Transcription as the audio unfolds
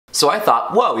So I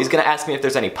thought, whoa, he's gonna ask me if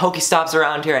there's any Pokestops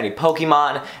around here, any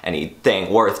Pokemon,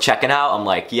 anything worth checking out. I'm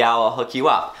like, yeah, I'll hook you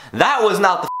up. That was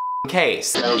not the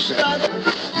case.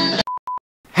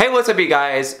 Hey, what's up you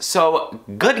guys? So,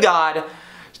 good God,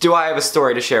 do I have a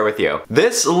story to share with you.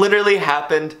 This literally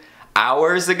happened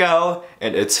hours ago,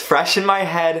 and it's fresh in my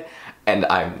head, and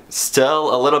I'm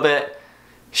still a little bit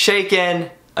shaken,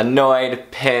 annoyed,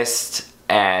 pissed,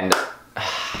 and...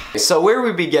 So where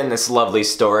we begin this lovely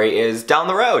story is down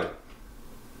the road.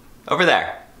 Over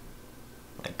there.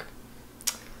 Like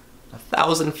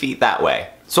 1,000 feet that way.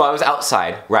 So I was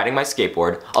outside riding my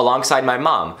skateboard alongside my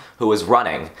mom, who was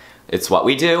running. It's what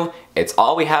we do, it's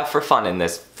all we have for fun in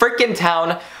this freaking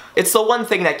town. It's the one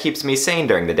thing that keeps me sane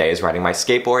during the day is riding my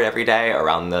skateboard every day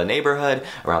around the neighborhood,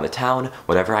 around the town,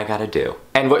 whatever I gotta do.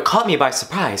 And what caught me by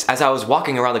surprise as I was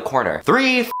walking around the corner,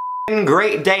 3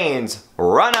 Great Danes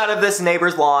run out of this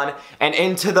neighbor's lawn and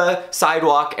into the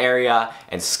sidewalk area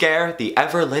and scare the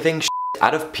ever-living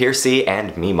out of Piercy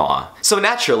and Meemaw. So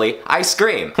naturally, I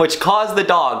scream, which caused the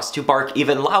dogs to bark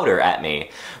even louder at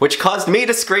me, which caused me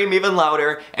to scream even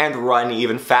louder and run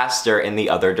even faster in the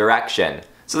other direction.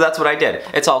 So that's what I did.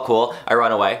 It's all cool. I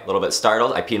run away, a little bit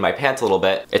startled, I peed my pants a little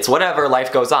bit. It's whatever,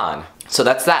 life goes on. So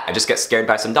that's that. I just get scared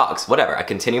by some dogs. Whatever. I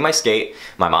continue my skate,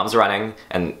 my mom's running,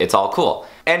 and it's all cool.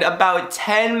 And about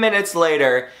 10 minutes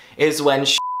later is when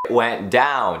went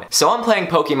down. So I'm playing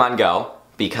Pokemon Go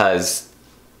because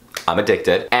I'm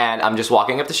addicted, and I'm just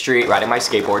walking up the street riding my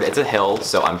skateboard. It's a hill,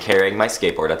 so I'm carrying my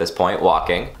skateboard at this point,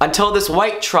 walking, until this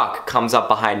white truck comes up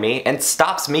behind me and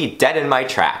stops me dead in my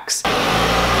tracks.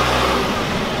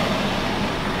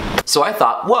 So I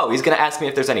thought, whoa, he's gonna ask me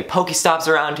if there's any Pokestops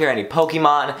around here, any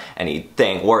Pokemon,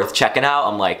 anything worth checking out.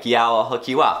 I'm like, yeah, I'll hook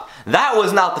you up. That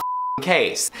was not the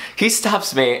case. He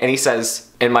stops me and he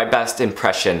says, in my best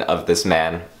impression of this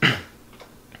man,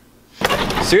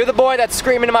 so you're the boy that's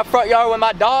screaming in my front yard with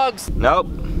my dogs? Nope,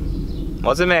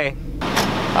 wasn't me.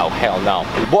 Oh, hell no.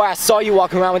 Boy, I saw you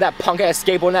walking around with that punk-ass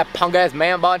skateboard and that punk-ass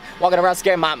man bun, walking around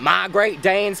scaring my Great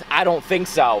Danes? I don't think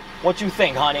so. What you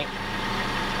think, honey?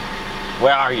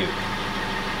 Where are you?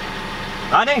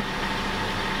 Honey?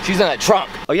 She's in the trunk.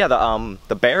 Oh yeah,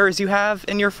 the bears you have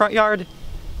in your front yard?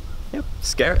 Yep,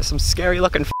 some scary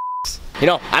looking f***s. You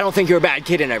know, I don't think you're a bad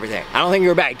kid and everything. I don't think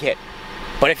you're a bad kid.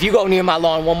 But if you go near my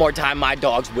lawn one more time, my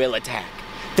dogs will attack.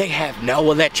 They have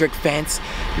no electric fence,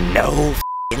 no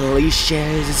f***ing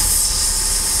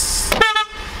leashes.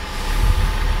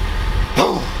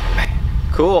 Oh, man.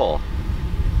 Cool.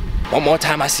 One more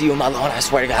time I see you in my lawn, I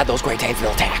swear to God, those Great Danes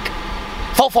will attack.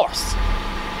 Full force.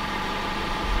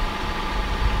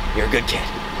 You're a good kid.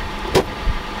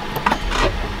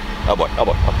 Oh boy, oh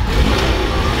boy, oh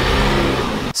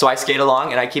boy. So I skate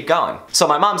along and I keep going. So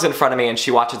my mom's in front of me and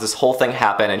she watches this whole thing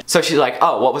happen, and so she's like,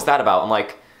 oh, what was that about? I'm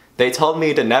like, they told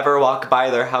me to never walk by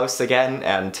their house again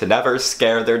and to never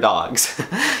scare their dogs.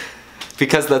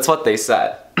 Because that's what they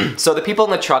said. So the people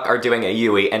in the truck are doing a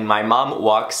U-ey and my mom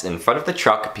walks in front of the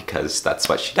truck because that's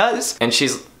what she does, and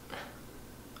she's...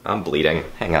 I'm bleeding.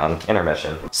 Hang on.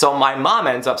 Intermission. So my mom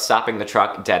ends up stopping the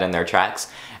truck dead in their tracks,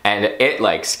 and it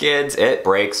like skids, it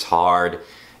brakes hard.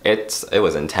 It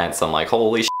was intense. I'm like,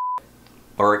 holy shit,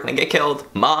 we're gonna get killed.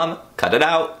 Mom, cut it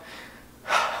out.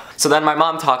 So then my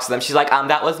mom talks to them. She's like,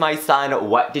 that was my son.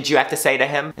 What did you have to say to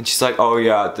him? And she's like, oh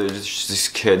yeah, there's these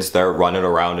kids, they're running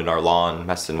around in our lawn,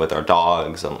 messing with our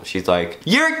dogs. And she's like,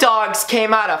 your dogs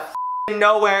came out of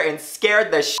nowhere and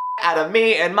scared the shit out of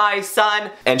me and my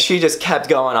son. And she just kept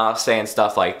going off saying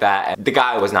stuff like that. And the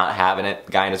guy was not having it.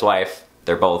 The guy and his wife,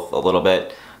 they're both a little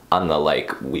bit on the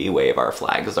like, we wave our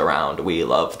flags around, we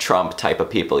love Trump type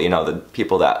of people. You know, the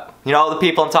people that, you know, the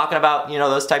people I'm talking about, you know,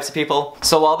 those types of people.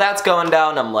 So while that's going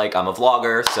down, I'm like, I'm a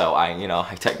vlogger, so I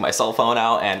take my cell phone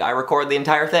out and I record the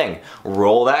entire thing.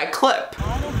 Roll that clip.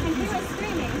 I don't think he was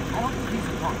screaming. I don't think he's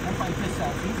a punk. That's like this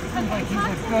says. He seems like he's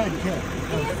a good kid.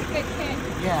 He is a good kid.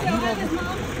 Yeah, so he his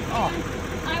mom,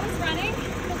 I was running,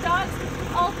 the dogs,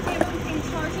 all 3 of them came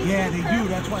charging. Yeah, they do.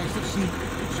 That's why I said, see,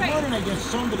 this morning I guess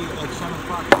somebody at like 7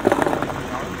 o'clock. Okay.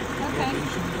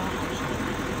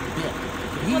 Yeah.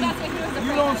 Well, that's what he was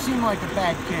afraid You don't seem like a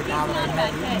bad kid now that I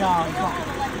met you. No, he's not.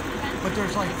 But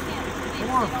there's like 4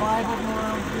 or 5 of them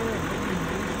around here, and haven't even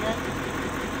moved yet.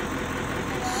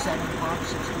 7 o'clock,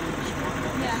 6 this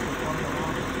morning. Yeah.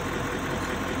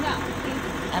 No.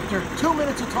 After 2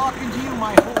 minutes of talking to you,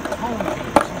 my whole tone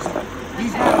changed.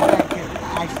 He's not a bad kid.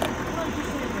 I said, what did you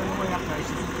say on the way up there? I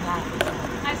said, it's not.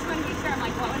 I just want to be sure. I'm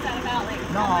like, what was that about? Like,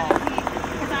 no.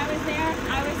 Because I was there,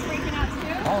 I was freaking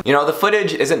out too. You know, the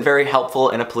footage isn't very helpful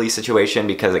in a police situation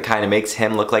because it kind of makes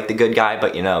him look like the good guy,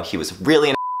 but you know, he was really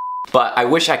an But I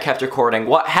wish I kept recording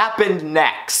what happened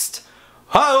next.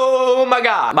 Oh my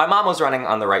god! My mom was running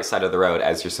on the right side of the road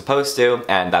as you're supposed to,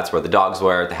 and that's where the dogs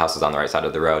were. The house was on the right side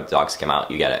of the road, the dogs came out,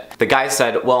 you get it. The guy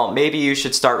said, well, maybe you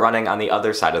should start running on the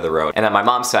other side of the road. And then my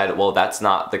mom said, well, that's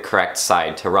not the correct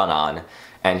side to run on.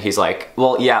 And he's like,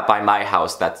 well, yeah, by my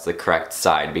house, that's the correct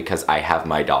side because I have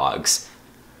my dogs.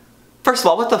 First of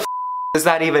all, what the f does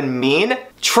that even mean?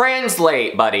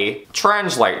 Translate, buddy.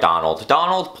 Translate, Donald.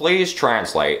 Donald, please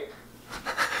translate.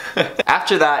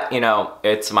 After that, you know,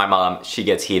 it's my mom, she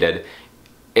gets heated.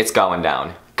 It's going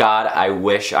down. God, I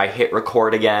wish I hit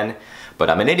record again, but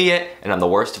I'm an idiot and I'm the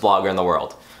worst vlogger in the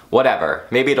world. Whatever,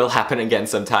 maybe it'll happen again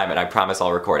sometime and I promise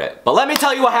I'll record it. But let me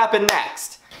tell you what happened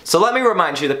next. So let me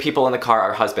remind you the people in the car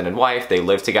are husband and wife, they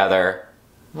live together.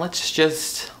 Let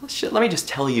me just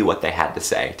tell you what they had to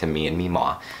say to me and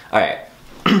Mima. Alright,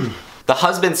 the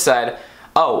husband said,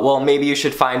 oh, well, maybe you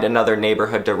should find another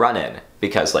neighborhood to run in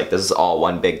because like this is all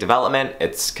one big development.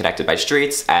 It's connected by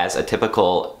streets as a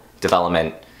typical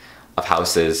development of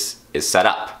houses is set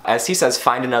up. As he says,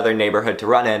 find another neighborhood to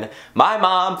run in, my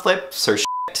mom flips her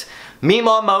shit.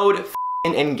 Mima mode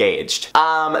f***ing engaged.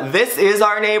 This is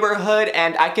our neighborhood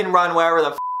and I can run wherever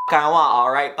the f*** I want,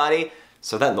 alright buddy?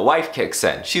 So then the wife kicks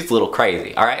in. She's a little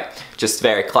crazy, alright? Just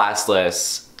very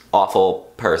classless,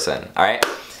 awful person, alright?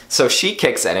 So she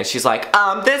kicks in and she's like,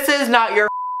 this is not your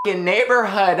f***ing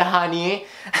neighborhood, honey.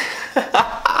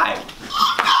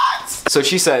 So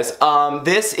she says,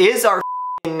 this is our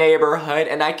f***ing neighborhood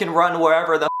and I can run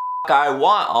wherever the f*** I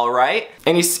want, alright?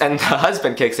 And the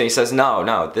husband kicks in and he says,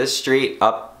 no, this street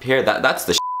up here, that's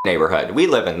the neighborhood. We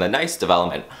live in the nice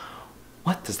development.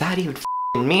 What does that even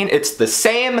mean? It's the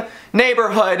same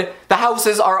neighborhood. The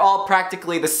houses are all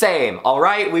practically the same,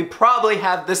 alright? We probably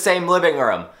have the same living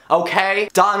room, okay?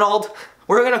 Donald,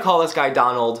 we're gonna call this guy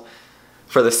Donald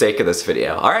for the sake of this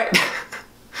video, alright?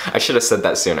 I should have said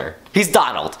that sooner. He's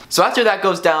Donald. So after that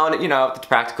goes down, you know, the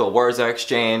practical words are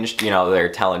exchanged, you know, they're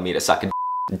telling me to suck a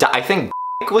I think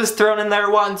was thrown in there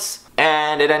once,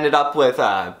 and it ended up with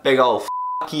a big ol'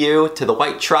 f*** you to the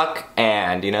white truck,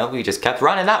 and you know, we just kept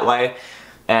running that way.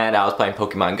 And I was playing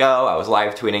Pokemon Go, I was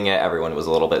live tweeting it, everyone was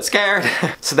a little bit scared.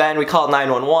 So then we called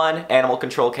 911, animal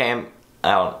control came.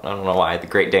 I don't know why, the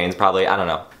Great Danes probably, I don't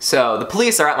know. So the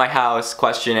police are at my house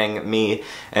questioning me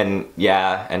and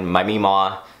yeah, and my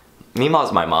Mima.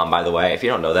 Mima's my mom, by the way. If you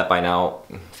don't know that by now,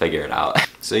 figure it out.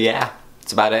 So yeah,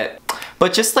 that's about it.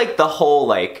 But just like the whole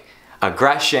like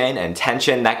aggression and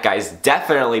tension, that guy's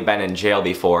definitely been in jail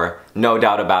before. No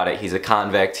doubt about it, he's a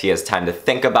convict. He has time to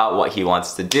think about what he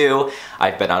wants to do.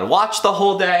 I've been on watch the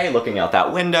whole day, looking out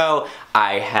that window.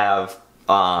 I have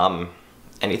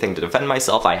anything to defend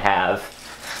myself. I have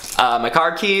my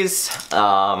car keys,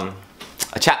 a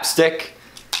chapstick,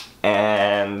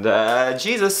 and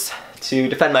Jesus to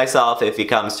defend myself if he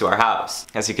comes to our house.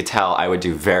 As you could tell, I would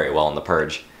do very well in the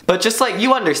purge. But just like,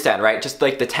 you understand, right? Just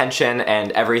like the tension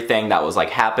and everything that was like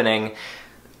happening,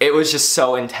 it was just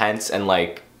so intense and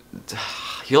like,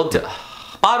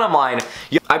 bottom line,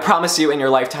 I promise you in your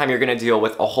lifetime you're gonna deal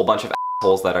with a whole bunch of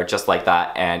assholes that are just like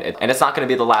that, and it's not gonna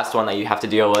be the last one that you have to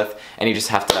deal with, and you just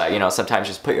have to, you know, sometimes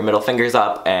just put your middle fingers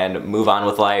up and move on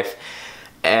with life.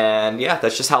 And yeah,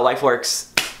 that's just how life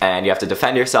works. And you have to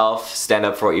defend yourself, stand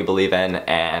up for what you believe in,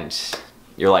 and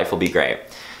your life will be great.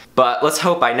 But let's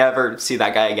hope I never see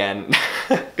that guy again,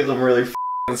 because I'm really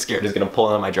f***ing scared he's gonna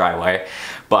pull in my driveway.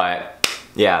 But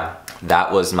yeah,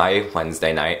 that was my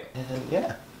Wednesday night, and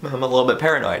yeah, I'm a little bit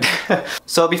paranoid.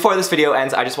 So before this video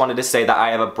ends, I just wanted to say that I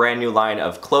have a brand new line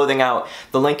of clothing out.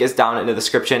 The link is down in the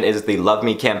description. It is the Love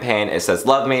Me campaign. It says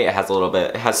Love Me, it has a little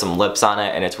bit, it has some lips on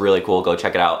it, and it's really cool. Go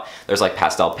check it out. There's like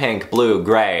pastel pink, blue,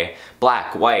 gray,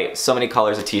 black, white, so many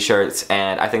colors of t-shirts,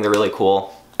 and I think they're really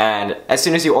cool. And as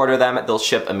soon as you order them, they'll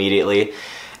ship immediately.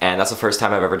 And that's the first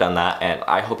time I've ever done that, and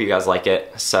I hope you guys like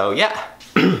it. So yeah,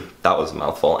 that was a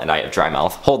mouthful, and I have dry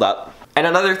mouth. Hold up. And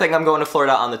another thing, I'm going to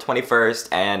Florida on the 21st,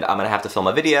 and I'm gonna have to film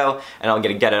a video, and I'm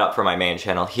gonna get it up for my main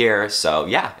channel here. So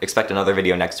yeah, expect another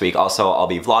video next week. Also, I'll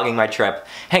be vlogging my trip,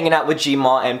 hanging out with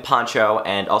Gma and Poncho,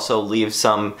 and also leave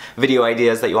some video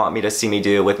ideas that you want me to see me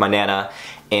do with my Nana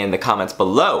in the comments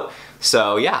below.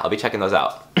 So yeah, I'll be checking those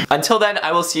out. Until then,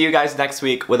 I will see you guys next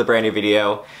week with a brand new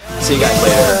video. See you guys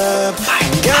later.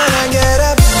 Bye.